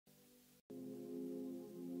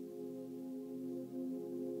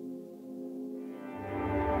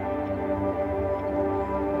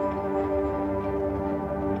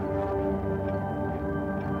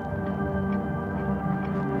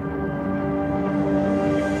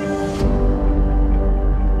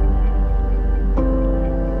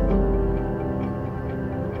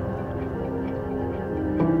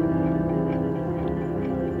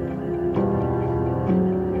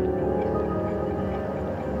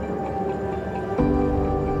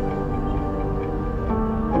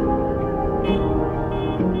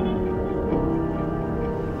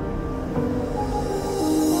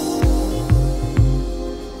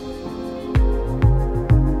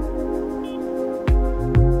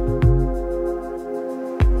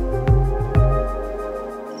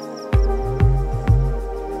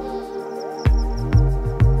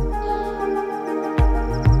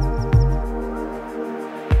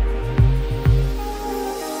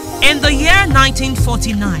In the year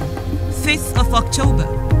 1949, 5th of October,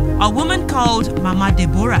 a woman called Mama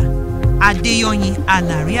Deborah Adeyonyi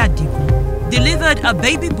Alari Adigun delivered a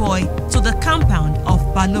baby boy to the compound of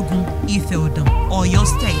Balogun Ifeodun, Oyo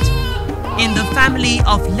State, in the family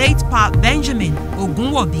of late Pa Benjamin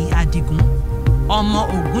Ogunwobi Adigun, Omo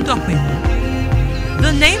Ogundopemu.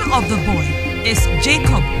 The name of the boy is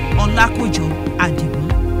Jacob Olakojo Adigun.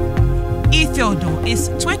 Ifeodun is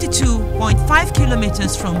 22.5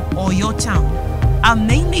 kilometers from Oyo town, a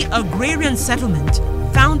mainly agrarian settlement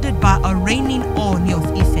founded by a reigning Ooni of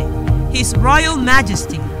Ife, His Royal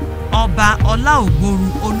Majesty Oba Olaogboru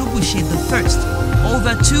Olubushe I,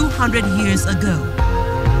 over 200 years ago.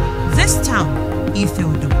 This town,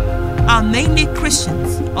 Ifeodun, are mainly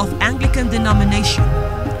Christians of Anglican denomination.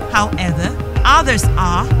 However, others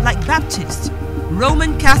are, like Baptist,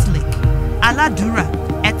 Roman Catholic, Aladura,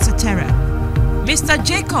 etc. Mr.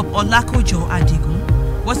 Jacob Olakojo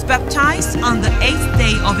Adigun was baptized on the 8th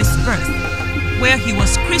day of his birth, where he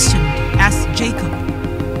was christened as Jacob.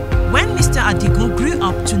 When Mr. Adigun grew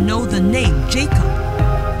up to know the name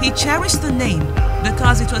Jacob, he cherished the name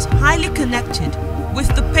because it was highly connected with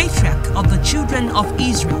the patriarch of the children of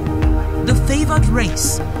Israel, the favored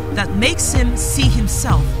race that makes him see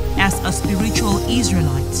himself as a spiritual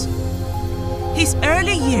Israelite. His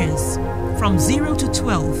early years, from 0 to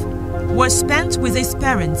 12, were spent with his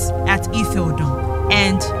parents at Ifeodun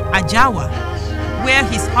and Ajawa, where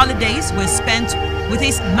his holidays were spent with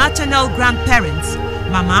his maternal grandparents,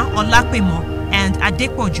 Mama Olapemo and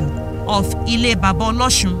Adepoju of Ile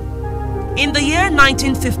Baboloshun. In the year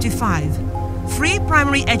 1955, free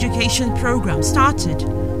primary education program started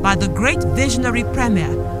by the great visionary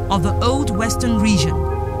premier of the Old Western region,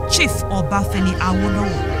 Chief Obafemi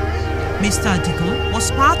Awolowo. Mr. Adigun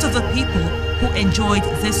was part of the people who enjoyed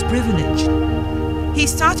this privilege. He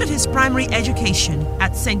started his primary education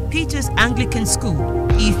at St. Peter's Anglican School,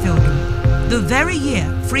 Ifeodun, the very year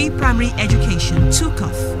free primary education took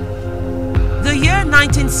off. The year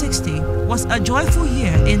 1960 was a joyful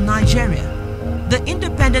year in Nigeria, the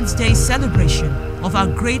Independence Day celebration of our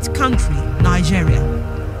great country, Nigeria.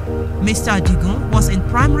 Mr. Adigun was in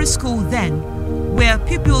primary school then, where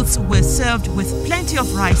pupils were served with plenty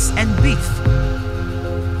of rice and beef.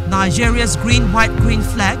 Nigeria's green, white, green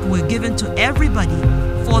flag were given to everybody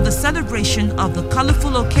for the celebration of the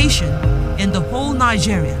colorful occasion in the whole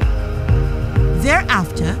Nigeria.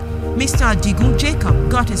 Thereafter, Mr. Adigun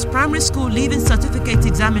Jacob got his primary school leaving certificate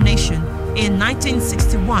examination in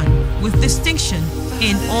 1961 with distinction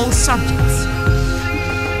in all subjects.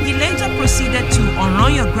 He later proceeded to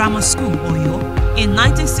Oronyo Grammar School, Oyo, in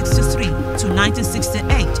 1963 to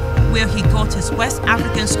 1968, where he got his West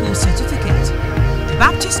African School certificate.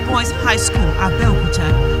 Baptist Boys High School, Abeokuta,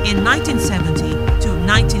 in 1970 to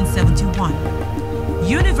 1971.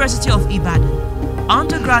 University of Ibadan,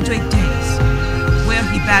 undergraduate days, where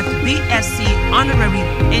he bagged BSc Honorary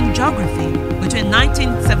in Geography between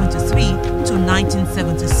 1973 to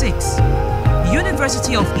 1976.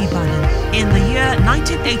 University of Ibadan in the year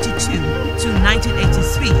 1982 to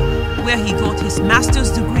 1983, where he got his master's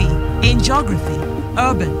degree in Geography,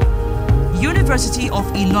 Urban. University of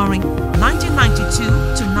Ilorin 1992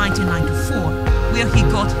 to 1994, where he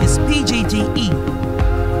got his PGDE.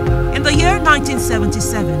 In the year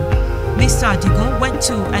 1977, Mr. Adigun went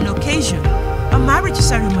to an occasion, a marriage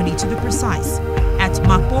ceremony to be precise, at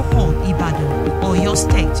Mapo Hall, Ibadan, Oyo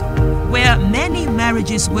State, where many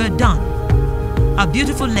marriages were done. A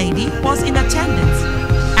beautiful lady was in attendance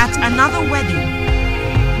at another wedding.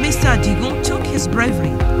 Mr. Adigun took his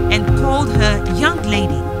bravery and called her young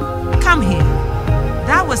lady. Come here.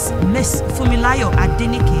 That was Miss Fumilayo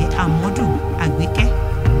Adenike Amodu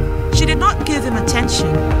Agbeke. She did not give him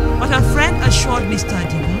attention, but her friend assured Mr.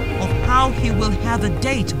 Adigun of how he will have a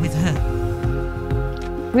date with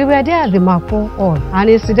her. We were there at the Mapo Hall, and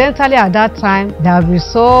incidentally at that time, there will be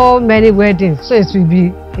so many weddings, so it will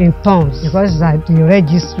be in turns because it's at the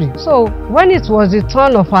registry. So when it was the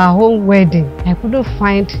turn of our own wedding, I couldn't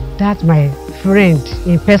find that my friend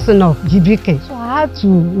in person of GBK. So I had to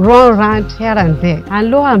run around here and there, and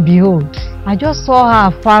lo and behold, I just saw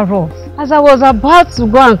her afar off. As I was about to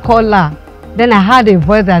go and call her, then I heard a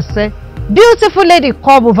voice that said, "Beautiful lady,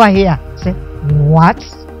 come over here." I said, "What?"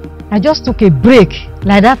 I just took a break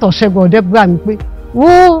like that of Shego Odebua.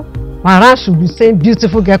 Who around should be saying,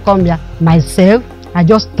 "Beautiful girl, come here." Myself, I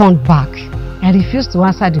just turned back. I refused to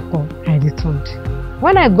answer the call. I returned.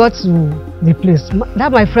 When I got to the place,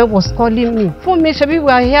 that my friend was calling me. For me, Shabi, we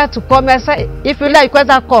are here to come. I said, "If you like, you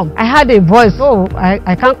better come." I had a voice. Oh,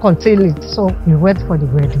 I can't contain it. So we went for the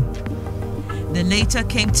wedding. They later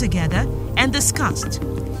came together and discussed.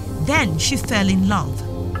 Then she fell in love.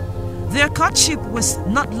 Their courtship was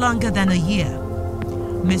not longer than a year.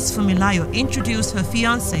 Miss Funmilayo introduced her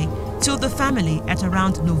fiancé to the family at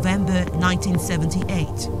around November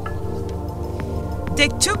 1978. They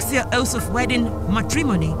took their oath of wedding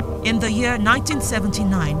matrimony in the year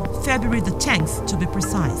 1979, February the 10th to be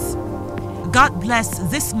precise. God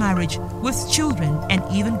blessed this marriage with children and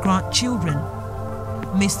even grandchildren.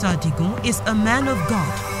 Mr. Adigun is a man of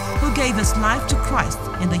God who gave his life to Christ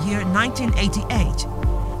in the year 1988.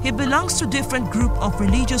 He belongs to different group of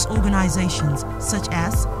religious organizations such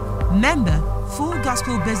as member Full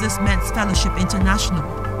Gospel Businessmen's Fellowship International.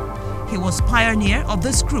 He was pioneer of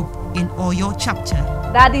this group in Oyo chapter.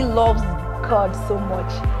 Daddy loves God so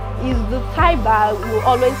much. He's the type that will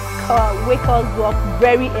always wake us up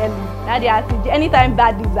very early. Daddy, anytime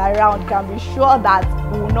Daddy is around, can be sure that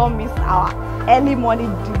we will not miss our early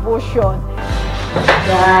morning devotion.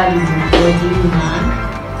 Dad is a godly man.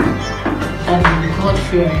 And he's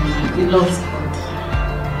God-fearing man. He loves God.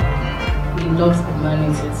 He loves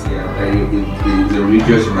humanity. Yeah, he's a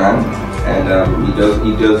religious man, and he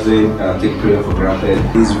doesn't take prayer for granted.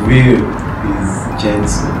 He's real, he's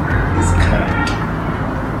gentle, he's kind,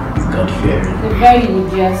 he's God-fearing. He's a very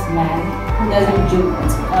religious man who doesn't joke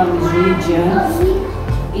his religion.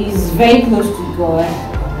 He's very close to God.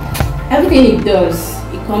 Everything he does,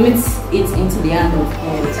 he commits it into the hand of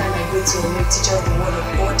God. Anytime I go to make teachers the word of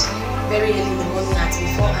God, very early in the morning at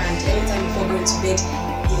beforehand, anytime before going to bed,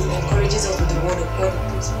 he encourages us with the word of God.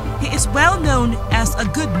 He is well known as a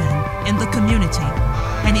good man in the community,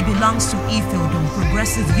 and he belongs to Ifeodun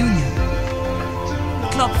Progressive Union.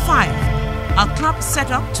 Club 5, a club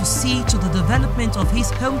set up to see to the development of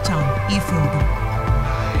his hometown, Ifeodun.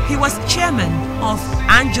 He was chairman of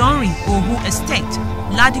Anjorin Ohu Estate,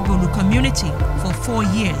 Ladigolu community for 4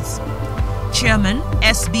 years. Chairman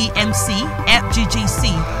SBMC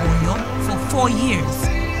FGGC Oyo for 4 years.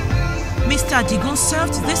 Mr. Adigun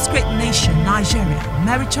served this great nation, Nigeria,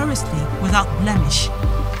 meritoriously without blemish.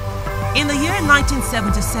 In the year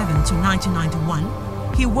 1977 to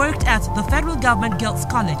 1991, he worked at the Federal Government Girls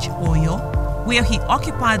College, Oyo, where he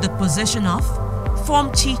occupied the position of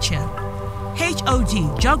form teacher,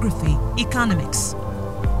 HOD Geography Economics,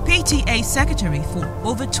 PTA Secretary for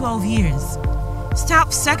over 12 years,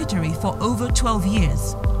 Staff Secretary for over 12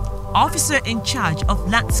 years, Officer in charge of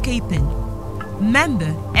landscaping,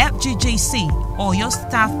 member FGGC Oyo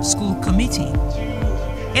Staff School Committee.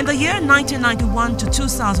 In the year 1991 to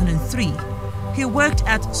 2003, he worked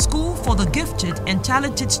at School for the Gifted and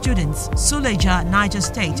Talented Students, Suleja, Niger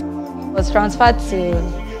State. Was transferred to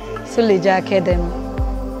Suleja Academy.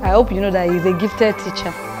 I hope you know that he's a gifted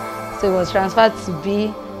teacher. So he was transferred to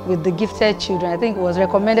be with the gifted children. I think it was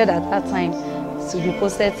recommended at that time to be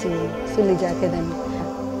posted to Suleja Academy.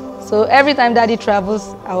 So every time Daddy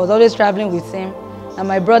travels, I was always traveling with him. And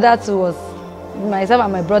my brother too was, myself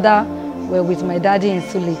and my brother were with my daddy in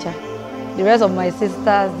Suleja. The rest of my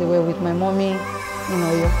sisters, they were with my mommy in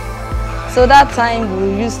Oyo. So that time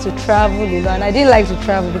we used to travel, and I didn't like to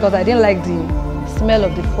travel because I didn't like the smell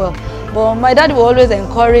of the fuel. But my dad will always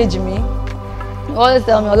encourage me. He always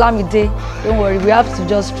tell me, Olamide, don't worry, we have to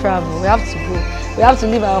just travel, we have to go. We have to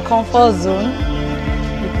leave our comfort zone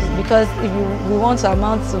because if we want to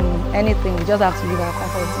amount to anything, we just have to leave our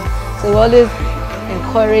comfort zone. So he always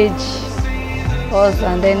encourage us,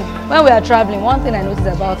 and then when we are traveling, one thing I noticed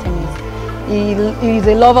about him is he is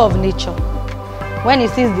a lover of nature. When he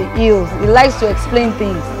sees the hills, he likes to explain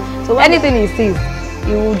things. So anything he sees,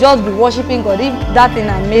 he will just be worshiping God. If that thing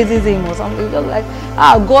amazes him or something, he's just like,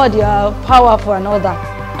 God, you are powerful and all that.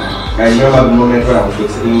 I remember the moment when I was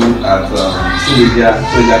with him at Suleja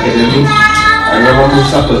Academy. I remember most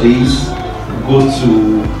Saturdays go to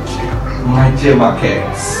Niger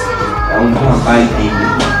markets and go and buy the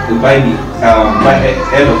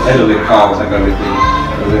head of the cows and everything.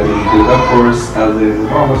 And then they help us as in,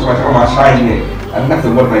 I'm shining. And that's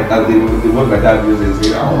the word my dad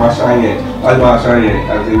uses. I'm shining. I'm shining.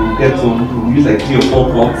 And then we get to use like 3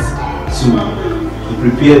 or 4 pots to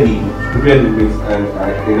prepare the mix, and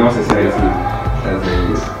I know seriously.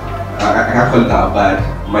 I can't call that bad.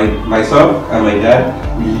 Myself and my dad,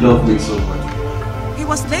 we love mix so much. He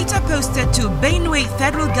was later posted to Benue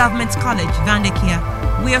Federal Government College, Vandekia,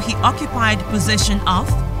 where he occupied position of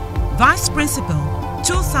Vice Principal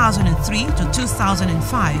 2003 to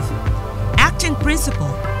 2005, Acting Principal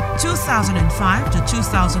 2005 to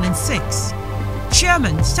 2006,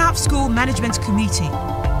 Chairman Staff School Management Committee,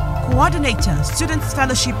 Coordinator Students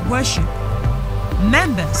Fellowship Worship,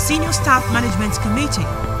 Member Senior Staff Management Committee.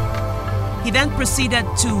 He then proceeded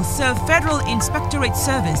to serve Federal Inspectorate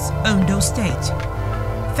Service, Ondo State,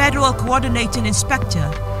 Federal Coordinating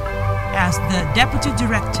Inspector as the Deputy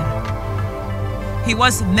Director, He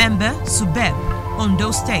was member Subeb,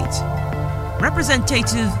 Ondo State,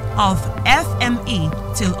 representative of FME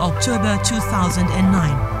till October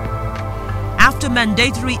 2009. After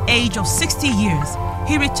mandatory age of 60 years,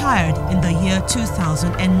 he retired in the year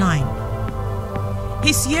 2009.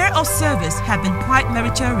 His year of service had been quite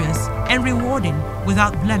meritorious and rewarding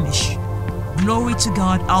without blemish. Glory to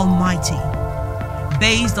God Almighty.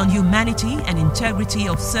 Based on humanity and integrity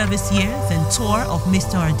of service years and tour of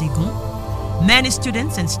Mr. Adigun, many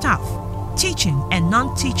students and staff, teaching and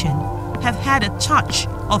non-teaching, have had a touch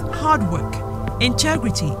of hard work,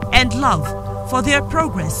 integrity, and love for their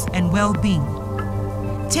progress and well-being.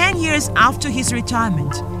 10 years after his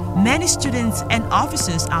retirement, many students and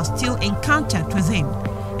officers are still in contact with him,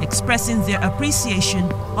 expressing their appreciation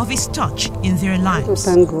of his touch in their lives.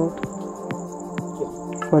 Thank God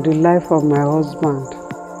for the life of my husband,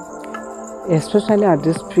 especially at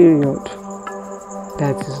this period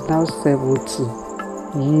that is now 70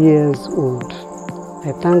 years old.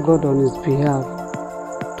 I thank God on his behalf.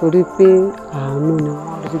 Torí pé àánú ni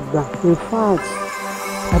wọ́n rí gbà. In fact,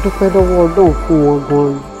 a dúpẹ́ lọ́wọ́ Ọlọ́run fún wọn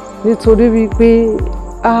gan-an. Nítorí wípé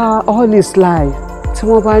all his life tí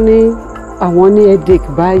wọ́n bá ní àwọn ní headache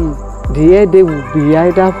báyìí, the headache will be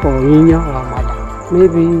either for iyán or àmàlà.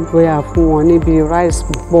 Maybe bóyá fún wọn ní bí rice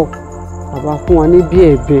púpọ̀, àbá fún wọn ní bí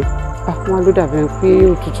ẹ̀bẹ̀. Wọ́n ló dàbẹ̀ pé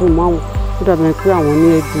òtútù máa wọ̀, ló dàbẹ̀ pé àwọn ní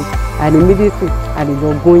headache. And immediately, a lè lọ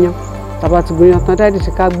gúnyán. Tàbá ti gúnyán tán dáàdì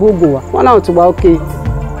sí ká gbóògùn wá. Wọ́n láwọn ti wá okay.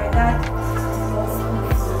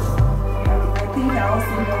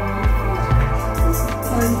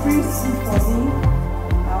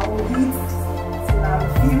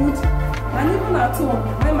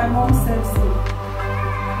 When my mom serves him,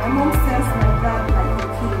 my mom serves my dad like a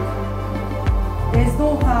king. There's no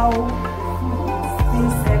how food is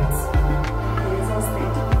being served exhausted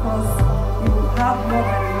because you will have more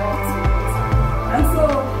than enough to eat. And so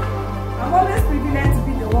I'm always privileged to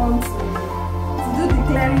be the one to do the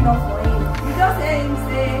clearing up for him. You just hear him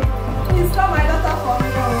say, please call my daughter for me,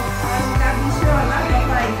 and you can be sure that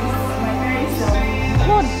daughter is my very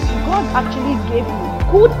son. God actually gave me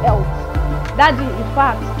good health. Daddy, in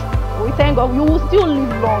fact, we thank God, you will still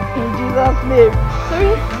live long in Jesus' name.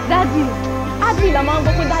 Sorry, Daddy, Daddy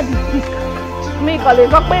sick. Me call it,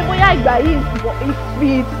 he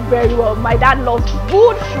feeds very well. My dad loves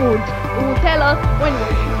good food. He will tell us when he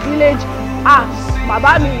was in the village,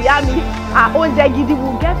 Baba mi, Yami, we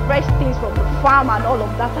will get fresh things from the farm and all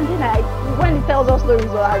of that. And then when he tells us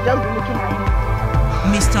stories, I'll just be looking at him.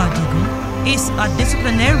 Mr. Adigun is a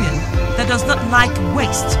disciplinarian that does not like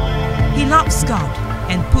waste. He loves God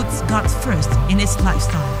and puts God first in his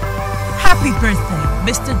lifestyle. Happy birthday,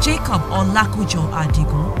 Mr. Jacob Olakujo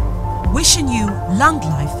Adigun. Wishing you long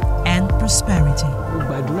life and prosperity.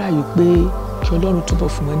 Gbàdúrà yìí pé kí Ọlọ́run túbọ̀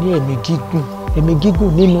fún wọn ní ẹ̀mí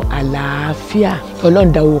gígùn nínú àlàáfíà.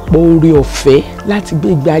 Ọlọ́run dá wọn pọ̀ oore ọ̀fẹ́ láti gbé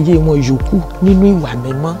ìgbé ayé wọn yòókù nínú ìwà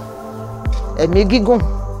mímọ́. Ẹ̀mí gígùn,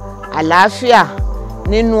 àlàáfíà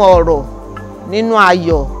nínú ọ̀rọ̀, nínú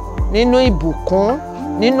ayọ̀, nínú ìbùkún,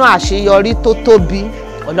 nínú àṣeyọrí tó tóbi.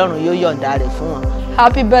 Ọlọ́run yóò yọ̀ǹda rẹ̀ fún wọn.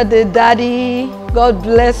 Happy birthday, Daddy. God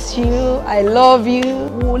bless you. I love you.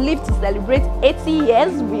 We will live to celebrate 80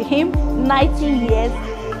 years with him, 90 years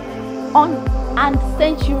on and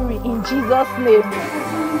century in Jesus' name.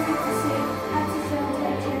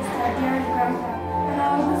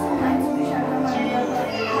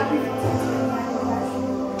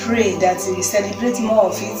 Pray that we celebrate more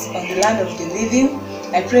of it on the land of the living.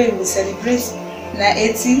 I pray we celebrate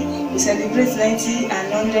 80, we celebrate 90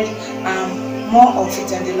 and 100, more of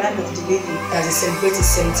it on the land of the living. As he celebrates his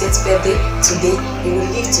 70th birthday today, he will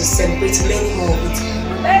live to celebrate many more of it.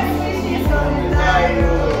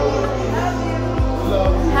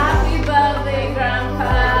 Happy birthday,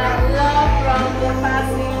 Grandpa. Love from the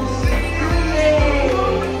passing.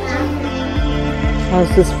 As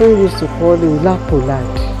his friend used to call him, Lakolad,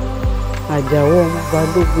 Àjàó ọmọ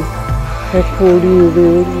Balógun, ẹ kú oríire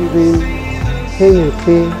kéèyàn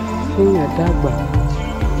pé kéèyàn dàgbà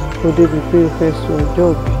tó débi pé ó fẹ́ sọ ọjọ́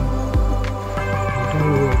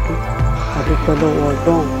ìbí ọdún àdúpẹ́ lọ́wọ́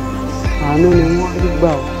Ọlọ́run. Àánú ni wọ́n rí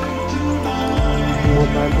gbà ó ọmọ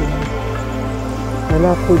Balógun,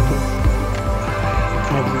 Ọlákòjó,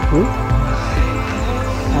 Àdìgún,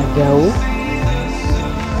 Àjàó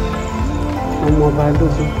ọmọ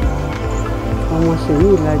Balógun, ọmọ Ṣèyí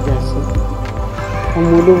Ìlàjàsí,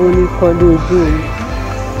 ọmọ olówó ní kọ́lé ojú omi,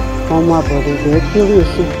 ọmọ àbọ̀dẹ̀dẹ̀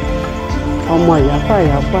kérésì, ọmọ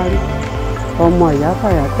ìyáfàyà parí, ọmọ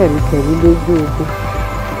ìyáfàyà kẹ̀ríkẹ̀rí lójú ogun.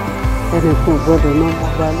 Ẹnì kò gbọ́dọ̀ náà ọmọ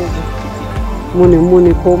Balógun.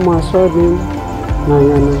 Múnimúni kó máa sọ́ ni,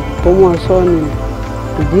 nàyànà kó máa sọ́ ni,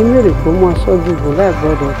 ìdí mèrè kó mọ sọ́gìbò láì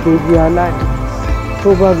gbọ́dọ̀ gbogbo aládé tó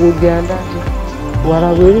bá gbogbo aládé wàrà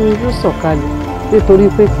wẹ̀rí ló sọ̀kalẹ̀ nítorí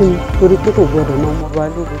pé kí ni torí pé kò gbọ́dọ̀ ná ọmọ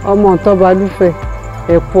balógun ọmọ tó balúfẹ́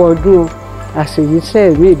ẹ kú ọdún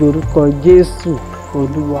àṣeyíṣẹ́ mi lórúkọ Jésù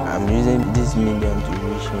Olúwa. I'm using this medium to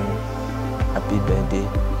wish him happy birthday,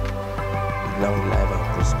 long life and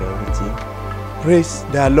prosperity. Praise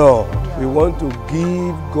the Lord. We want to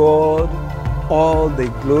give God all the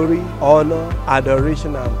glory, honor,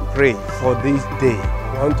 adoration and praise for this day.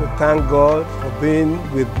 I want to thank God for being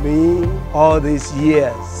with me all these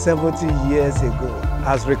years, 70 years ago,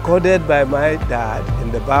 as recorded by my dad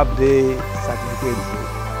in the birthday certificate book.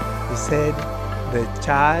 He said the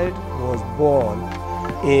child was born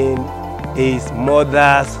in his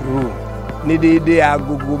mother's room. Ní dédé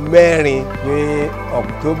agogo mẹ́rin ní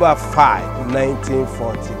October 5,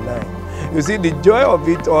 1949. You see, the joy of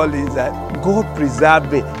it all is that God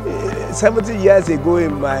preserved me. 70 years ago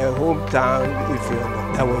in my hometown,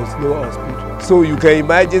 there was no hospital. So you can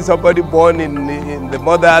imagine somebody born in the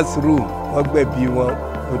mother's room.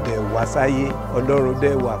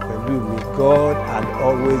 God had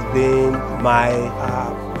always been my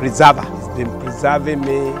preserver. He's been preserving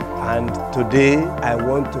me, and today I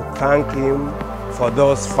want to thank him for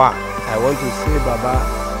thus far. I want to say, Baba,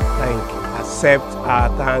 thank you. Accept our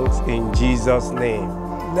thanks in Jesus' name.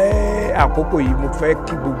 Ní àkókò yìí mo fẹ́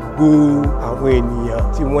kí gbogbo àwọn ènìyàn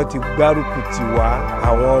tí wọ́n ti gbárùkù tì wá,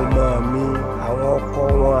 àwọn ọmọ mi, àwọn ọkọ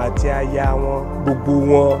wọn àti aya wọn, gbogbo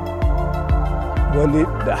wọn, wọ́n ní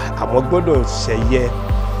àwọn gbọ́dọ̀ ṣẹ̀yẹ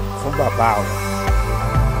fún bàbá wọn.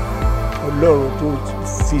 Ọlọ́run tó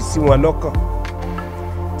fi sí wọn lọ́kàn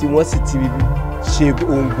tí wọ́n sì ti ṣe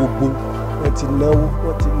ohun gbogbo, wọ́n ti náwó,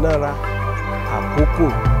 wọ́n ti nára àkókò.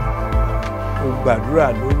 Mo gbàdúrà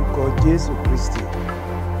lórúkọ Jésù Kristi,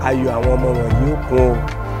 ayọ̀ àwọn ọmọ wọn yóò kún o.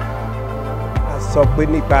 A sọ pé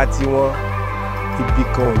nípa tiwọn ibi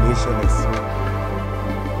kan ò ní ṣẹlẹ̀ sí wọn.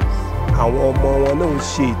 Àwọn ọmọ wọn náà ń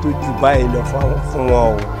ṣe ìtọ́jú báyìí lọ fún wọn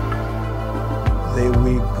o. They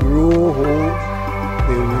will grow old,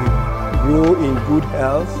 they will grow in good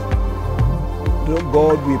health.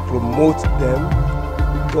 God will promote them,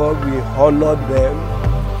 God will honor them.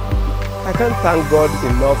 I can't thank God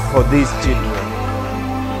enough for these children.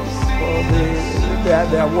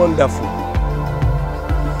 They are wonderful.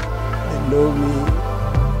 They know me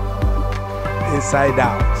inside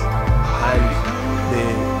out, and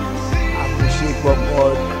they appreciate what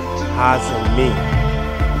God has in me.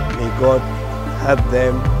 May God help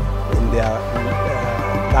them in their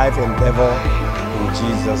life endeavor in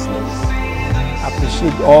Jesus' name. I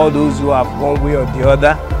appreciate all those who have one way or the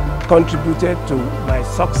other contributed to my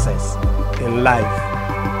success in life.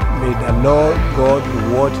 May the Lord God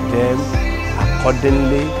reward them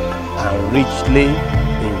accordingly and richly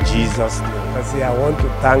in Jesus' name. I say I want to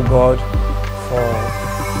thank God for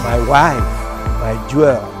my wife, my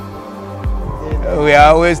jewel. We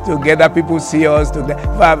are always together, people see us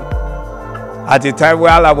together. At the time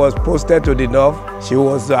while I was posted to the north, she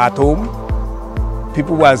was at home.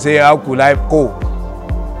 People were saying, how could I cope?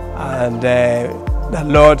 And the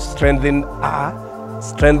Lord strengthened her,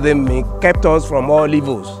 strengthened me, kept us from all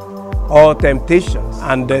evils, all temptations.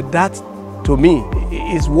 And that, to me,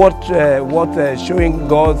 is what showing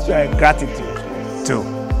God's gratitude to.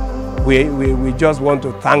 We just want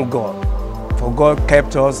to thank God, for God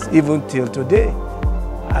kept us even till today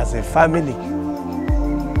as a family.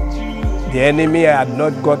 The enemy had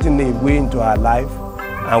not gotten a way into our life,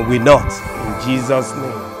 and we not, in Jesus'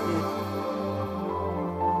 name.